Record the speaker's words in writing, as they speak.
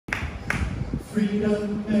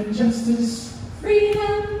Freedom and justice.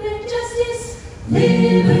 Freedom and justice.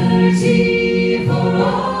 Liberty for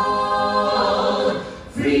all.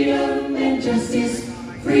 Freedom and justice.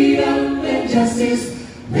 Freedom and justice.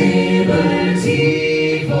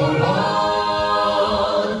 Liberty for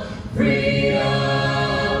all.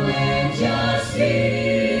 Freedom and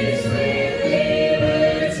justice with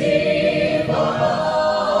liberty for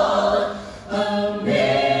all.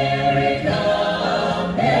 America,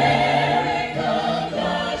 America,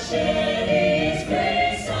 God shed His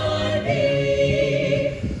grace on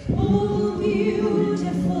thee. Oh,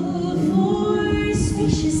 beautiful for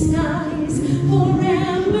spacious skies, for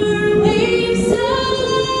amber waves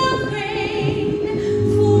of rain,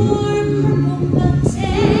 for purple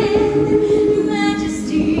mountain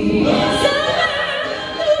majesty, summer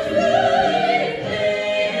of fruited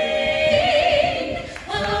plain.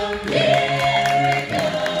 America,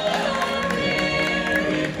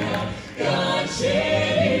 America, God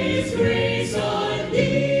shed His grace on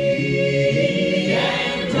thee,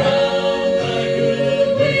 and crowned thy good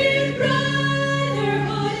with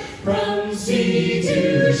brotherhood from sea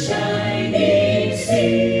to shining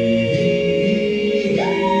sea.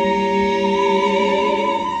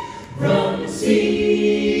 From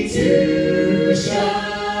sea to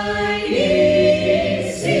shining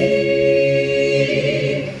sea.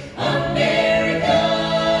 America,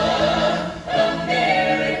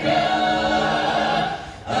 America,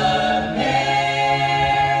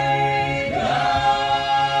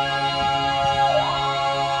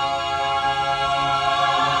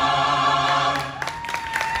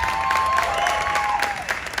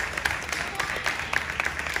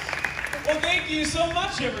 Well, thank you so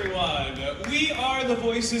much, everyone. We are the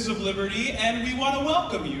Voices of Liberty, and we want to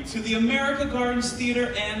welcome you to the America Gardens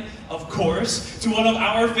Theater and, of course, to one of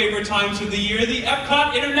our favorite times of the year, the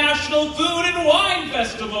Epcot International Food and Wine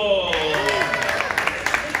Festival.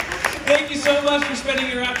 Thank you so much for spending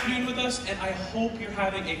your afternoon with us, and I hope you're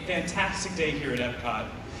having a fantastic day here at Epcot.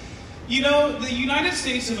 You know, the United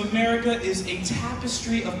States of America is a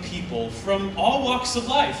tapestry of people from all walks of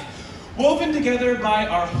life, woven together by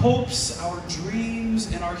our hopes, our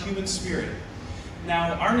dreams, and our human spirit.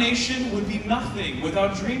 Now, our nation would be nothing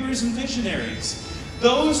without dreamers and visionaries,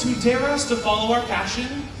 those who dare us to follow our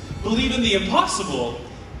passion, believe in the impossible,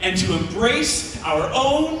 and to embrace our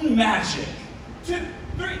own magic. 2,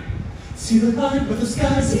 3. See the line with the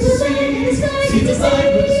sky, see the sea. See the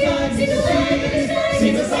line with the sky, see the sea.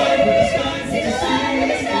 See the line with the sky, see the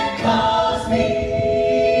sea. Calls me.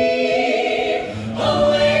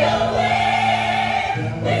 Away, away.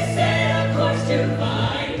 We set a course to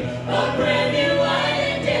find a brand new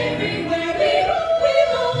island everywhere we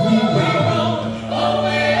roam.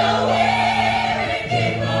 Away, away. We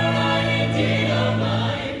keep our island in our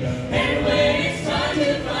mind. And when it's time to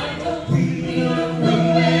find the freedom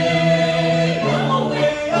away,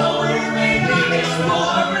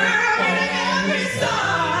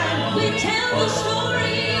 we tell the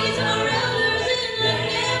stories of our elders in the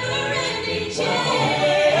never-ending chase.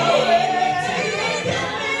 We know the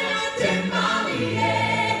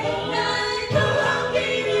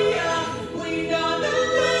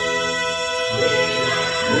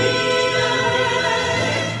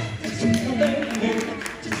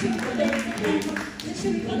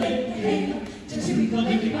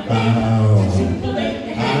Wow,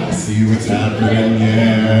 I see what's happening,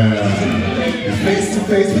 yeah. You're face to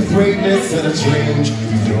face with greatness and a change.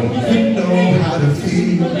 You don't even know how to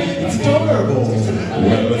feel. It's adorable.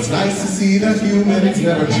 Well, it's nice to see that humans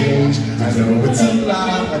never change. I know it's a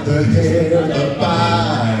lie, the hair, the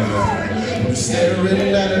vibe. I'm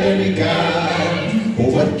staring at any guy. But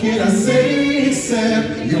what can I say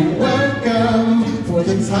except you're welcome for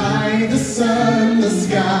the tide, the sun, the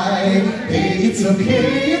sky. Hey, it's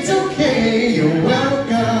okay, you're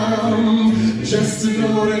welcome. Just an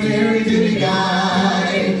ordinary ditty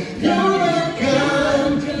guy. You're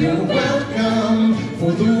welcome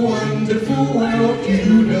for the wonderful world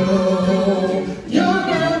you know. You're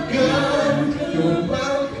welcome, you're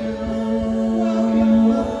welcome.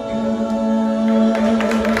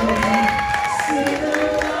 See the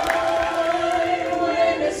light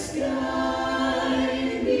when the sky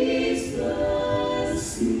meets the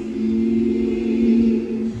sea.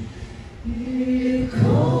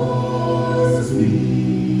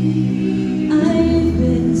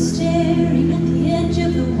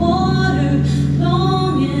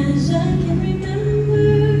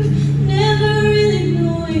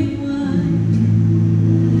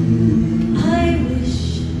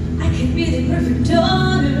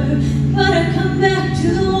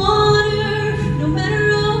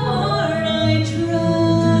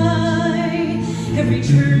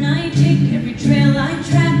 turn I take, every trail I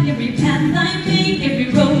track, every path I make, every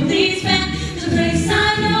road leads back. There's a place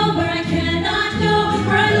I know where I cannot go,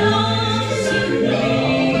 where I long to be.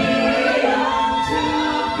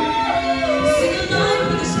 Sing alive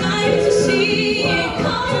with the sky to see, it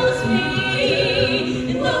calls me,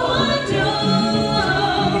 and no one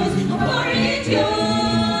knows how far it goes.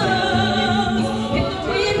 If the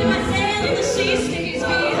wind in my sail and the sea stays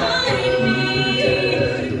behind me,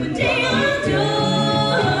 one day I'll know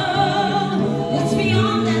what's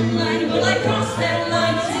beyond that line. Will I cross that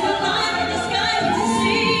line? Sing alive in the sky to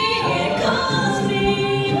see, it calls me,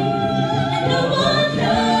 and no one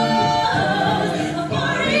knows how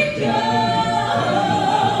far it goes.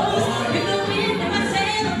 If the wind in my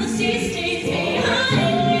sail and the sea stays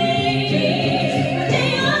behind me, one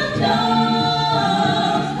day I'll know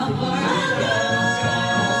how far I'll go.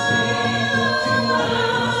 How far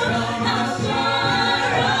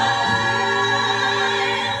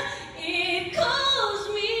it calls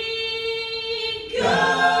me go.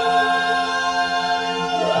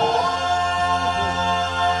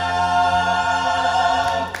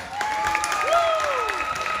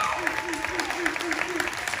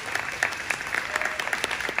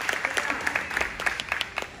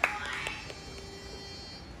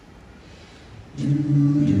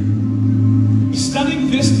 Stunning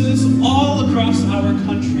vistas all across our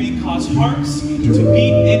country cause hearts to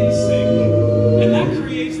beat and sing, and that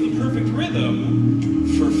creates the perfect rhythm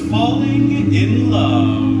for falling in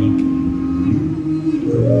love.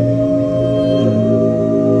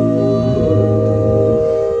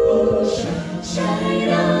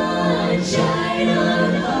 Shine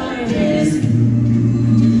on, harvest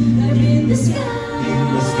moon, up in the sky.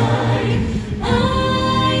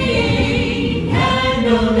 I ain't had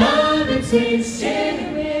no love since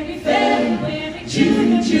January, February,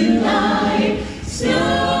 June, July.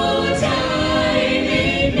 Snow time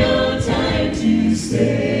ain't no time to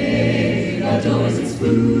stay outdoors and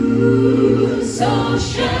spoon. So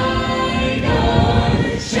shine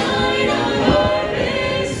on,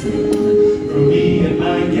 harvest moon. For me and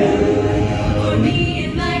my gal, For me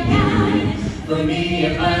and my guy, for me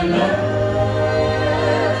and my love.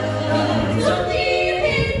 It's only a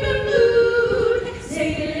paper moon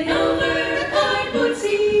sailing over a cardboard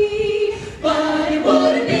sea. But it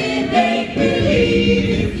would have been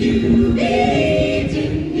make-believe if you believed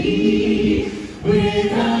in me.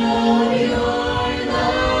 Without your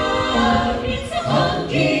love, it's a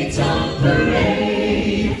honky-tonk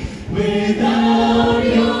parade. Without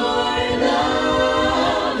your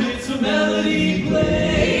love, It's a melody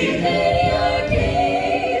played. Lady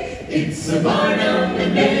Arcade, it's a Barnum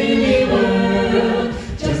and Bailey world,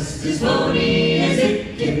 just as phony as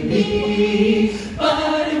it can be.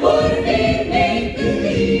 But it would have been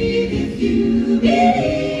make-believe if you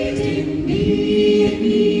believed in me, in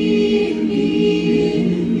me, in me, in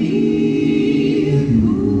me.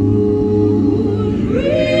 Moon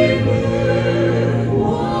river,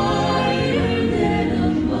 wider than a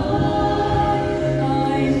mile,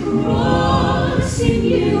 I'm crossing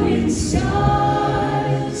you in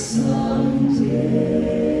style someday.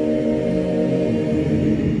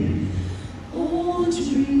 Oh,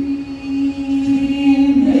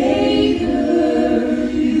 dream maker,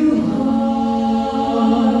 you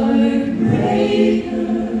heartbreaker,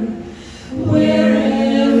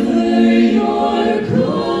 wherever you're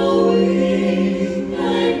going,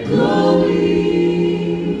 I'm going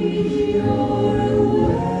your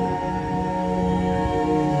way.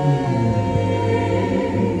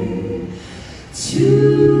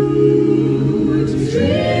 Two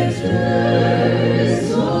drifters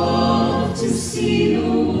off to see the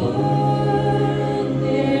world.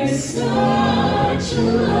 There's such a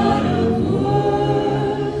lot of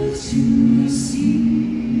world to see.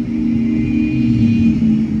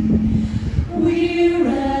 We're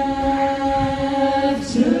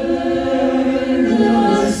after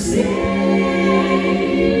the same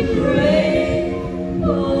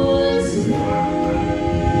rainbow's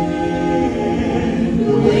land,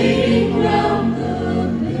 waiting round the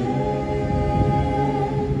bend.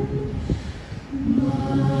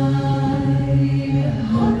 My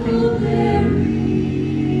huckleberry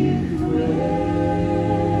friend,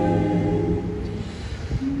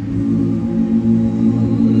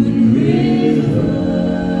 Moon River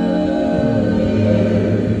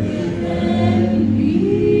and me,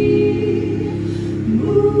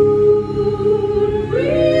 Moon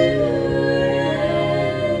River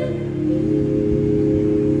and me.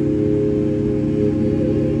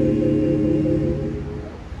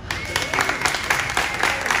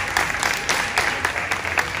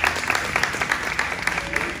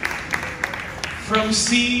 From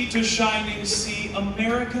sea to shining sea, a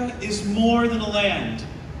America is more than a land.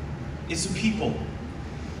 It's a people,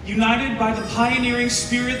 united by the pioneering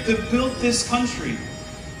spirit that built this country.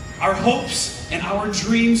 Our hopes and our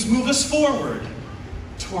dreams move us forward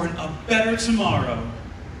toward a better tomorrow.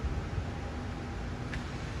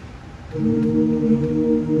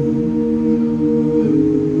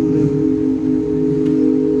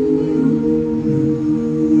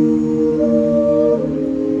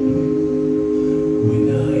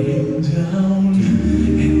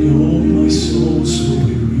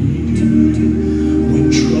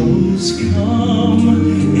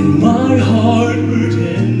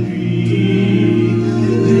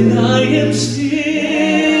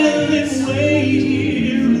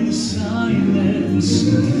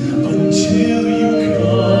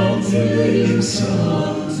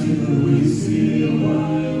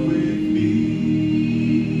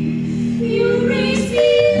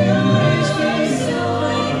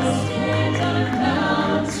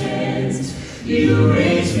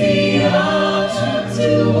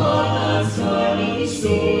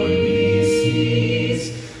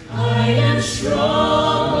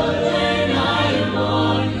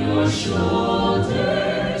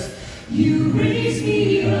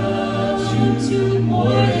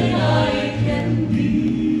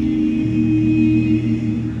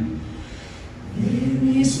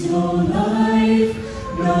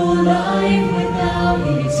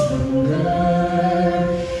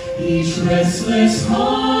 Restless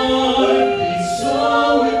heart.